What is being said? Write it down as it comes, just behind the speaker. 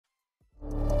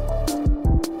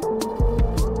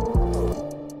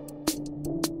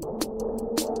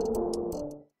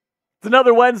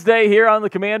another Wednesday here on the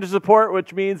Commanders Report,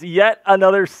 which means yet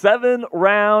another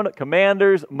 7-round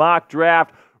Commanders mock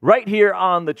draft right here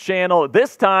on the channel.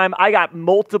 This time, I got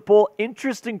multiple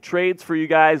interesting trades for you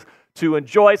guys to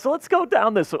enjoy. So let's go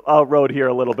down this road here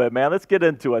a little bit, man. Let's get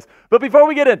into it. But before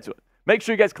we get into it, make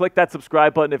sure you guys click that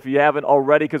subscribe button if you haven't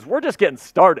already, because we're just getting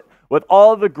started with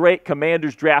all the great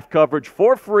Commanders draft coverage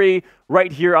for free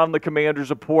right here on the Commanders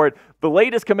Report. The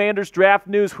latest Commanders draft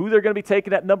news, who they're going to be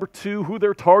taking at number 2, who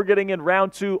they're targeting in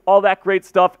round 2, all that great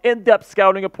stuff, in-depth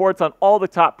scouting reports on all the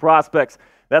top prospects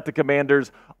that the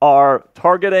Commanders are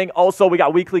targeting. Also, we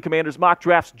got weekly Commanders mock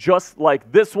drafts just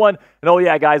like this one. And oh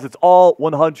yeah, guys, it's all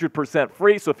 100%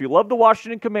 free. So if you love the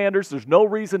Washington Commanders, there's no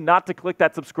reason not to click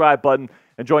that subscribe button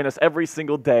and join us every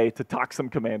single day to talk some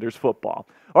Commanders football.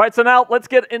 All right, so now let's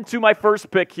get into my first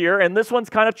pick here. And this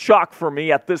one's kind of chalk for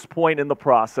me at this point in the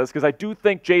process because I do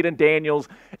think Jayden Daniels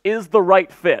is the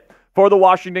right fit for the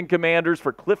Washington Commanders,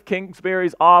 for Cliff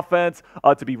Kingsbury's offense,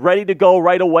 to be ready to go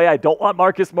right away. I don't want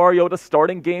Marcus Mariota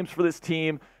starting games for this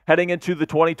team heading into the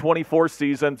 2024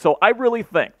 season. So I really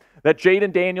think that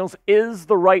Jayden Daniels is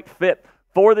the right fit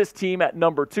for this team at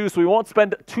number 2. So we won't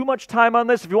spend too much time on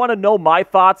this. If you want to know my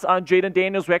thoughts on Jayden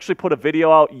Daniels, we actually put a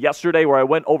video out yesterday where I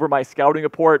went over my scouting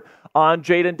report on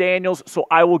Jayden Daniels. So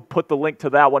I will put the link to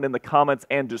that one in the comments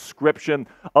and description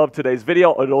of today's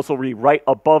video. It'll also be right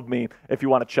above me if you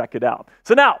want to check it out.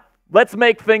 So now, let's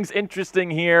make things interesting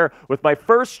here with my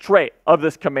first trade of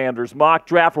this Commanders mock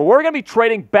draft, where we're going to be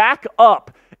trading back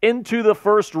up into the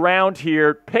first round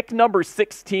here, pick number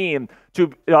 16 to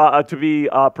be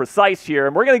precise here.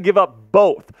 And we're going to give up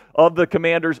both of the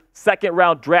Commanders'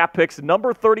 second-round draft picks,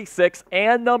 number 36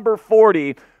 and number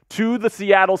 40, to the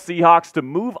Seattle Seahawks to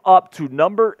move up to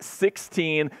number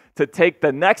 16 to take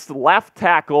the next left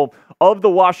tackle of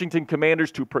the Washington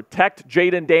Commanders to protect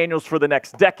Jayden Daniels for the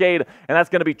next decade. And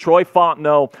that's going to be Troy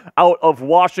Fautanu out of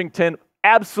Washington.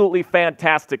 Absolutely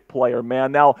fantastic player,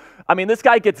 man. Now, I mean, this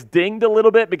guy gets dinged a little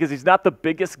bit because he's not the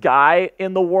biggest guy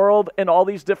in the world and all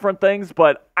these different things,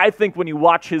 but I think when you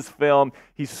watch his film,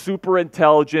 he's super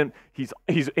intelligent. He's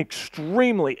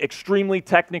extremely, extremely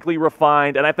technically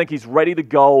refined, and I think he's ready to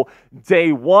go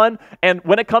day one. And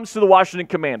when it comes to the Washington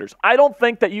Commanders, I don't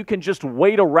think that you can just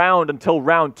wait around until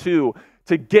round 2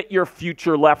 to get your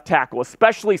future left tackle,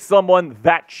 especially someone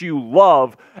that you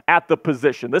love at the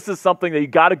position. This is something that you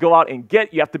got to go out and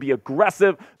get. You have to be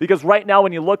aggressive because right now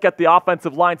when you look at the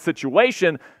offensive line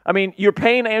situation, I mean, you're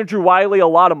paying Andrew Wiley a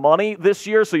lot of money this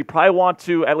year, so you probably want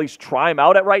to at least try him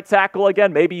out at right tackle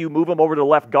again. Maybe you move him over to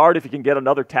left guard if you can get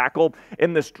another tackle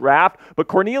in this draft. But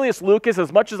Cornelius Lucas,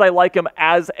 as much as I like him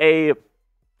as a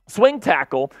swing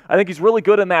tackle, I think he's really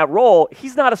good in that role.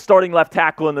 He's not a starting left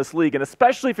tackle in this league, and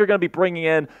especially if you're going to be bringing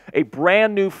in a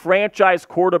brand new franchise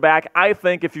quarterback, I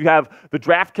think if you have the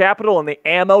draft capital and the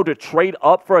ammo to trade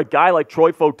up for a guy like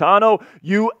Troy Fautanu,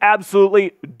 you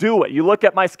absolutely do it. You look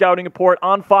at my scouting report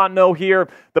on Fautanu here,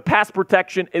 the pass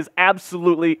protection is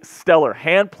absolutely stellar.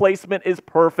 Hand placement is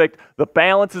perfect. The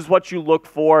balance is what you look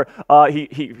for.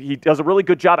 He does a really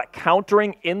good job at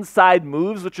countering inside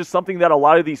moves, which is something that a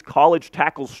lot of these college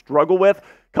tackles struggle with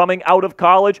coming out of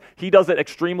college. He does it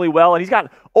extremely well, and he's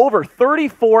got over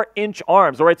 34-inch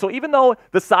arms, all right? So even though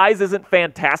the size isn't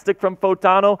fantastic from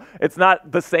Fautanu, it's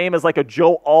not the same as like a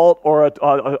Joe Alt or a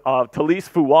Talise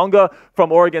Fuanga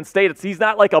from Oregon State. He's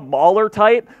not like a mauler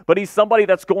type, but he's somebody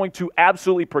that's going to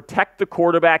absolutely protect the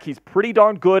quarterback. He's pretty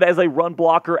darn good as a run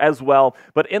blocker as well.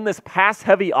 But in this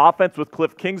pass-heavy offense with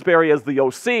Cliff Kingsbury as the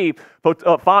OC,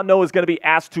 Fautanu is going to be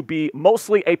asked to be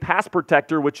mostly a pass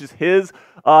protector, which is his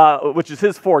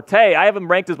forte. I have him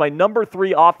ranked as my number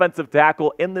 3 offensive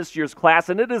tackle in this year's class,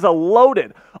 and it is a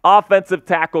loaded offensive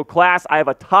tackle class. I have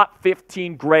a top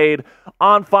 15 grade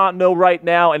on Fautanu right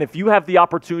now, and if you have the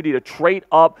opportunity to trade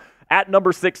up at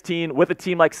number 16 with a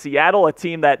team like Seattle, a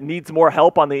team that needs more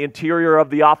help on the interior of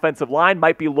the offensive line,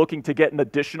 might be looking to get an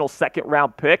additional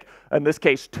second-round pick, in this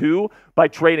case 2, by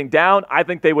trading down, I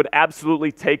think they would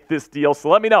absolutely take this deal. So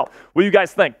let me know what you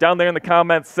guys think down there in the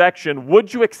comments section.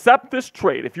 Would you accept this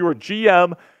trade if you were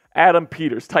GM Adam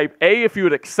Peters? Type A if you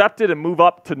would accept it and move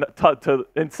up to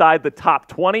inside the top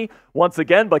 20 once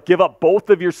again, but give up both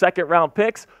of your second-round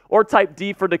picks, or type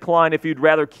D for decline if you'd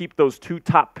rather keep those 2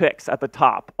 top picks at the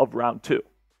top of round 2.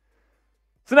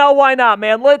 So now why not,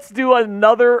 man? Let's do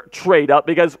another trade up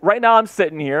because right now I'm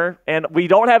sitting here and we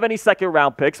don't have any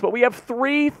second-round picks, but we have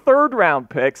 3 third-round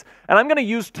picks, and I'm going to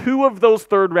use 2 of those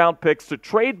third-round picks to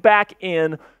trade back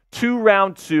in to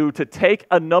round 2 to take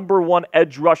a number 1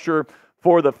 edge rusher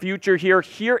for the future here.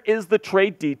 Here is the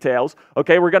trade details.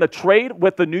 Okay, we're going to trade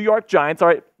with the New York Giants. All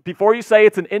right, before you say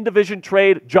it's an in-division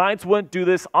trade, Giants wouldn't do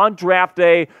this on draft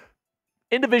day.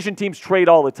 in-division teams trade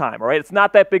all the time, all right? It's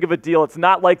not that big of a deal. It's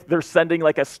not like they're sending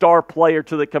like a star player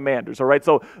to the Commanders, all right?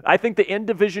 So I think the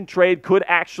in-division trade could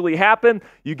actually happen.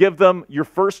 You give them your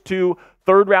first 2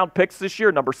 third-round picks this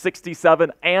year, number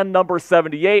 67 and number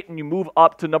 78, and you move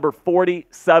up to number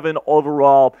 47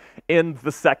 overall in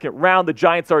the second round. The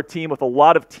Giants are a team with a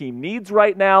lot of team needs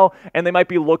right now, and they might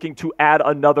be looking to add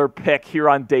another pick here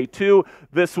on day 2.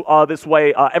 This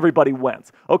way, everybody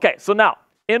wins. Okay, so now,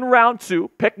 in round 2,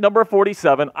 pick number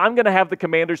 47, I'm going to have the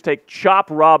Commanders take Chop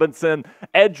Robinson,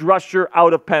 edge rusher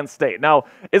out of Penn State. Now,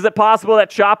 is it possible that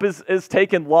Chop is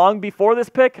taken long before this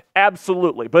pick?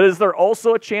 Absolutely. But is there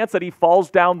also a chance that he falls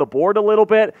down the board a little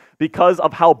bit because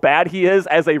of how bad he is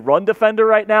as a run defender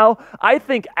right now? I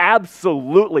think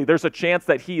absolutely there's a chance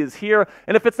that he is here.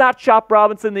 And if it's not Chop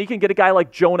Robinson, then you can get a guy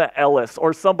like Jonah Ellis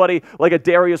or somebody like a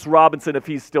Darius Robinson if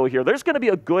he's still here. There's going to be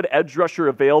a good edge rusher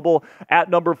available at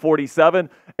number 47.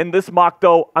 In this mock,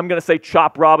 though, I'm going to say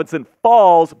Chop Robinson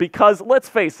falls because, let's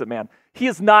face it, man, he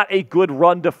is not a good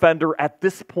run defender at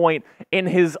this point in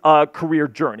his career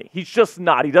journey. He's just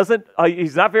not.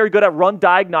 He's not very good at run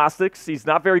diagnostics. He's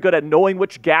not very good at knowing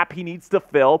which gap he needs to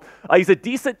fill. He's a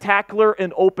decent tackler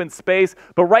in open space,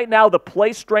 but right now the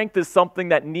play strength is something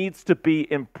that needs to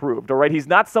be improved, all right? He's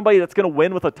not somebody that's going to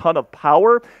win with a ton of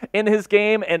power in his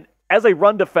game, and as a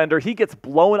run defender, he gets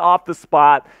blown off the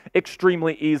spot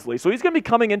extremely easily. So he's going to be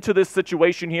coming into this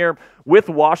situation here with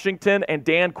Washington and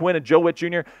Dan Quinn and Joe Witt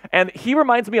Jr., and he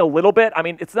reminds me a little bit. I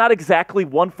mean, it's not exactly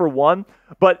one for one,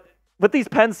 but with these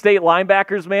Penn State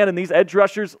linebackers, man, and these edge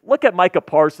rushers, look at Micah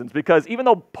Parsons, because even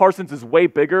though Parsons is way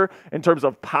bigger in terms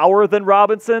of power than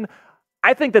Robinson,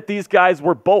 I think that these guys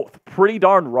were both pretty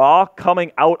darn raw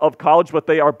coming out of college, but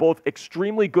they are both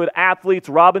extremely good athletes.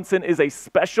 Robinson is a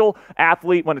special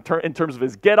athlete in terms of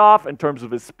his get-off, in terms of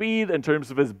his speed, in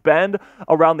terms of his bend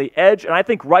around the edge, and I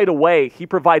think right away he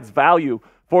provides value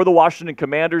for the Washington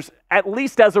Commanders, at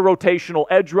least as a rotational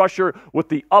edge rusher with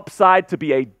the upside to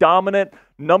be a dominant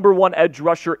number 1 edge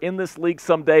rusher in this league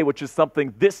someday, which is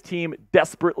something this team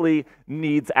desperately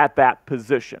needs at that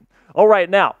position. All right,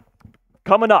 now,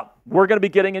 coming up, we're going to be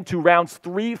getting into rounds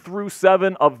 3 through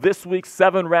 7 of this week's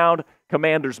 7-round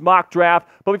Commanders mock draft.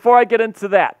 But before I get into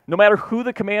that, no matter who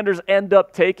the Commanders end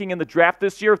up taking in the draft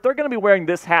this year, they're going to be wearing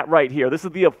this hat right here. This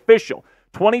is the official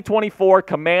 2024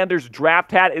 Commanders draft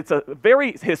hat. It's a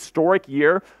very historic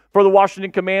year for the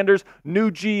Washington Commanders. New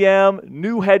GM,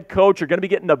 new head coach. You're going to be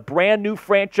getting a brand new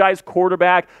franchise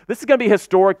quarterback. This is going to be a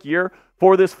historic year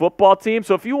for this football team.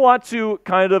 So if you want to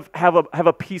kind of have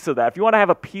a piece of that, if you want to have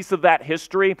a piece of that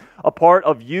history, a part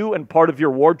of you and part of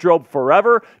your wardrobe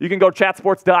forever, you can go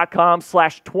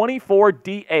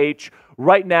chatsports.com/24DH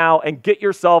right now and get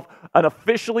yourself an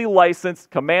officially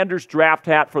licensed Commanders draft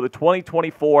hat for the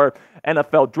 2024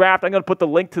 NFL Draft. I'm going to put the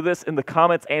link to this in the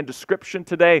comments and description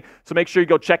today, so make sure you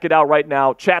go check it out right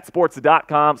now,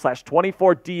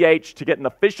 chatsports.com/24DH to get an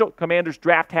official Commanders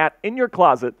draft hat in your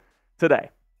closet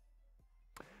today.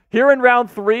 Here in round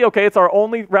 3, okay, it's our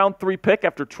only round 3 pick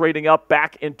after trading up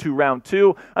back into round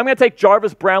 2. I'm going to take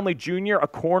Jarvis Brownlee Jr., a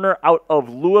corner out of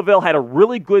Louisville. Had a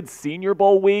really good Senior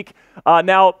Bowl week.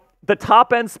 Now, the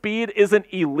top-end speed isn't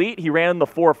elite. He ran in the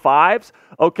 4.5s,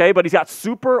 okay, but he's got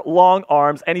super long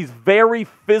arms, and he's very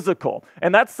physical.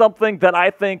 And that's something that I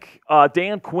think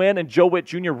Dan Quinn and Joe Witt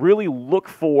Jr. really look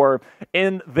for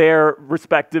in their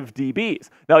respective DBs.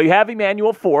 Now, you have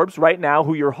Emmanuel Forbes right now,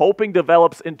 who you're hoping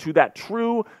develops into that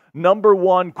true number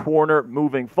 1 corner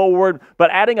moving forward, but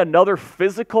adding another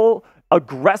physical,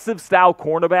 aggressive style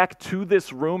cornerback to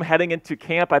this room heading into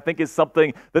camp, I think is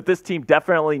something that this team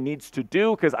definitely needs to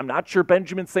do, because I'm not sure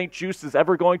Benjamin St-Juste is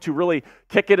ever going to really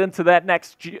kick it into that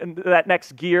next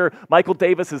gear. Michael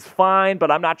Davis is fine,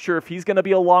 but I'm not sure if he's going to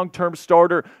be a long-term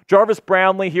starter. Jarvis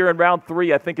Brownlee here in round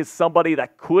 3, I think, is somebody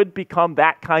that could become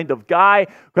that kind of guy,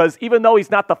 because even though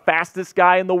he's not the fastest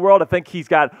guy in the world, I think he's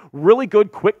got really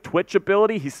good quick twitch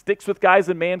ability. He sticks with guys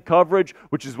in man coverage,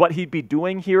 which is what he'd be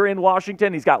doing here in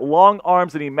Washington. He's got long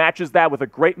arms, and he matches that with a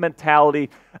great mentality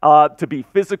to be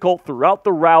physical throughout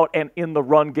the route and in the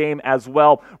run game as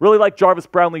well. Really like Jarvis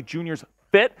Brownlee Jr.'s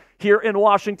fit here in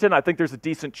Washington. I think there's a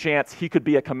decent chance he could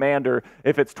be a Commander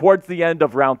if it's towards the end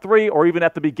of round 3 or even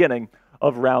at the beginning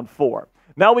of round 4.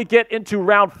 Now we get into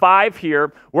round 5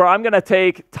 here, where I'm going to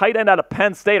take tight end out of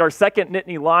Penn State, our second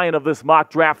Nittany Lion of this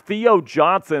mock draft, Theo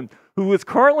Johnson, who is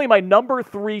currently my number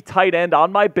 3 tight end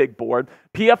on my big board.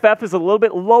 PFF is a little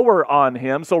bit lower on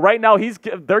him, so right now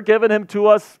they're giving him to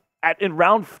us in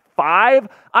round 5.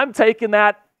 I'm taking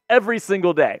that every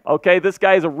single day, okay? This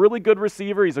guy is a really good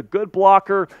receiver. He's a good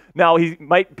blocker. Now, he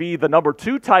might be the number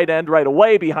 2 tight end right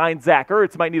away behind Zach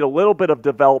Ertz. Might need a little bit of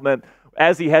development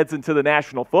as he heads into the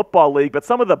National Football League. But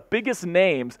some of the biggest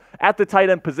names at the tight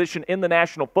end position in the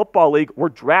National Football League were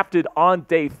drafted on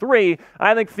day 3.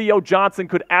 I think Theo Johnson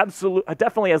could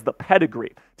definitely has the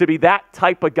pedigree to be that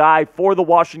type of guy for the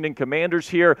Washington Commanders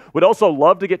here. Would also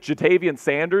love to get Jatavian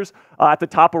Sanders at the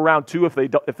top of round 2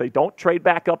 if they don't trade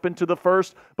back up into the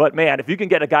first. But man, if you can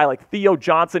get a guy like Theo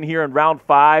Johnson here in round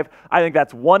 5, I think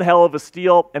that's one hell of a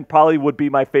steal and probably would be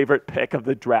my favorite pick of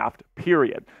the draft,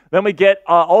 period. Then we get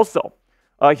also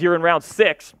here in round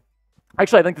 6,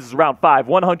 actually I think this is round 5,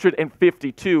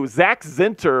 152, Zach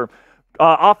Zinter,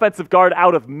 offensive guard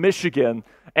out of Michigan.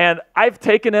 And I've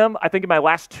taken him, I think, in my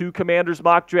last 2 Commanders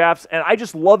mock drafts, and I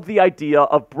just love the idea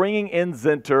of bringing in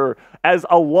Zinter as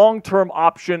a long-term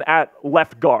option at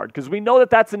left guard, because we know that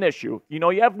that's an issue. You know,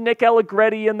 you have Nick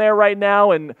Allegretti in there right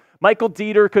now, and Michael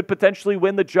Dieter could potentially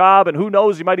win the job, and who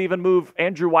knows, you might even move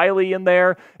Andrew Wiley in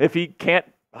there if he can't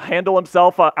handle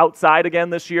himself outside again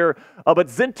this year. But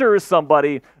Zinter is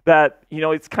somebody that, you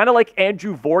know, it's kind of like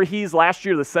Andrew Voorhees last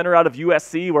year, the center out of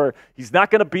USC, where he's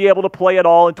not going to be able to play at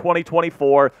all in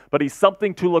 2024, but he's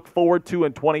something to look forward to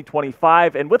in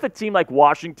 2025. And with a team like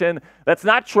Washington that's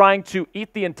not trying to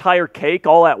eat the entire cake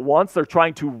all at once, they're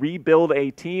trying to rebuild a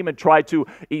team and try to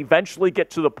eventually get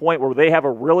to the point where they have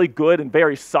a really good and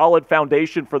very solid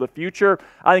foundation for the future.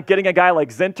 I think getting a guy like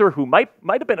Zinter, who might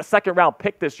have been a second-round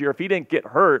pick this year if he didn't get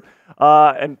hurt,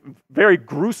 and very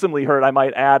gruesomely hurt, I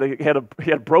might add. He had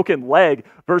a broken leg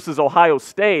versus Ohio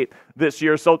State this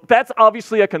year. So that's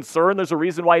obviously a concern. There's a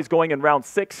reason why he's going in round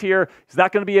 6 here. He's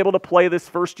not going to be able to play this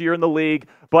first year in the league,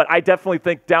 but I definitely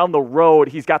think down the road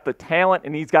he's got the talent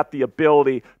and he's got the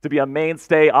ability to be a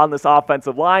mainstay on this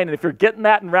offensive line. And if you're getting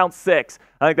that in round 6,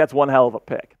 I think that's one hell of a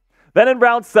pick. Then in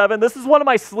round 7, this is one of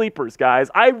my sleepers,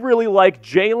 guys. I really like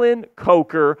Jalen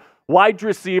Coker, wide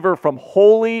receiver from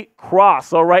Holy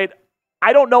Cross, all right?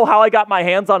 I don't know how I got my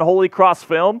hands on Holy Cross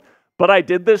film, but I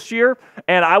did this year,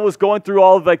 and I was going through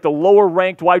all of like the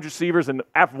lower-ranked wide receivers, and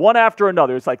one after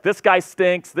another, it's like this guy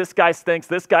stinks, this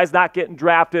guy's not getting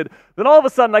drafted. Then all of a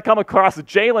sudden, I come across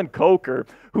Jalen Coker,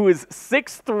 who is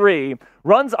 6'3",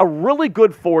 runs a really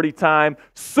good 40 time,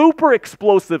 super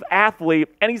explosive athlete,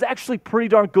 and he's actually pretty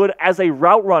darn good as a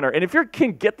route runner. And if you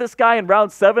can get this guy in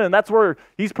round 7, and that's where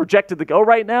he's projected to go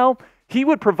right now, he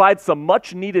would provide some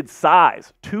much-needed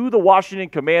size to the Washington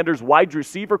Commanders wide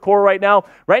receiver core right now.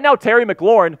 Right now, Terry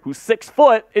McLaurin, who's 6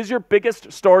 foot, is your biggest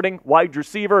starting wide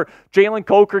receiver. Jalen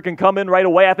Coker can come in right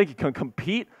away. I think he can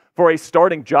compete for a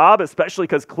starting job, especially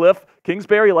because Cliff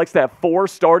Kingsbury likes to have 4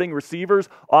 starting receivers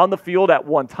on the field at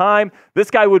one time.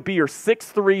 This guy would be your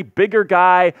 6'3", bigger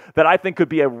guy that I think could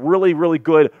be a really, really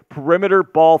good perimeter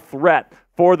ball threat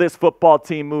for this football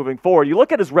team moving forward. You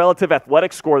look at his relative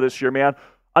athletic score this year, man.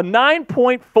 A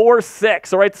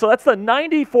 9.46, all right? So that's the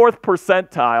 94th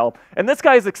percentile, and this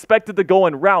guy is expected to go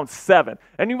in round 7.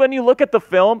 And when you look at the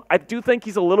film, I do think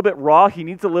he's a little bit raw. He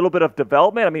needs a little bit of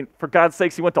development. I mean, for God's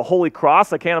sakes, he went to Holy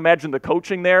Cross. I can't imagine the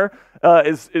coaching there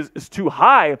is too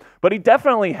high, but he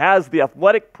definitely has the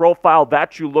athletic profile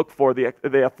that you look for, the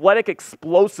athletic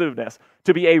explosiveness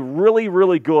to be a really,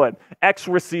 really good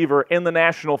X-receiver in the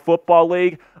National Football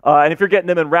League. And if you're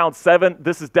getting him in round 7,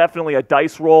 this is definitely a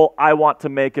dice roll I want to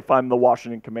make if I'm the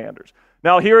Washington Commanders.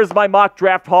 Now, here is my mock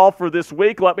draft haul for this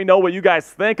week. Let me know what you guys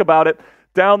think about it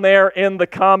down there in the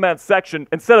comments section.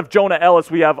 Instead of Jonah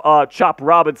Ellis, we have Chop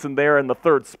Robinson there in the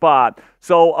 3rd spot.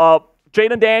 So,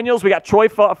 Jayden Daniels, we got Troy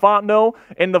Fautanu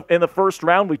in the first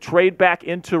round. We trade back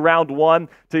into round 1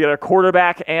 to get a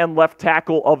quarterback and left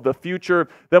tackle of the future.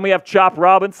 Then we have Chop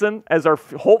Robinson as our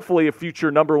hopefully a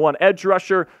future number 1 edge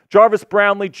rusher. Jarvis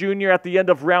Brownlee Jr. at the end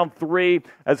of round 3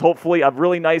 as hopefully a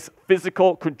really nice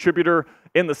physical contributor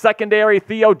in the secondary.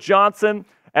 Theo Johnson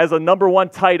as a number 1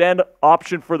 tight end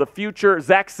option for the future.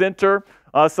 Zach Zinter,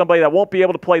 somebody that won't be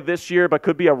able to play this year but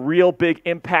could be a real big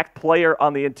impact player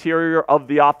on the interior of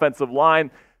the offensive line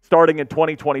starting in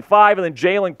 2025. And then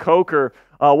Jalen Coker,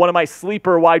 one of my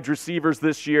sleeper wide receivers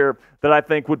this year that I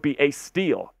think would be a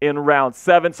steal in round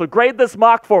 7. So grade this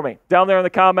mock for me down there in the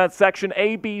comments section,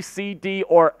 A, B, C, D,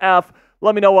 or F.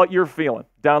 Let me know what you're feeling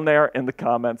down there in the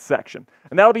comments section.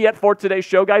 And that'll be it for today's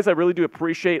show, guys. I really do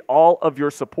appreciate all of your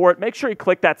support. Make sure you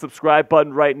click that subscribe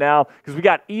button right now because we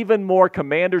got even more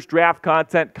Commanders draft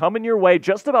content coming your way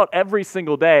just about every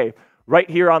single day right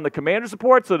here on the Commanders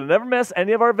Report. So to never miss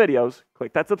any of our videos,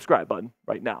 click that subscribe button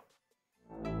right now.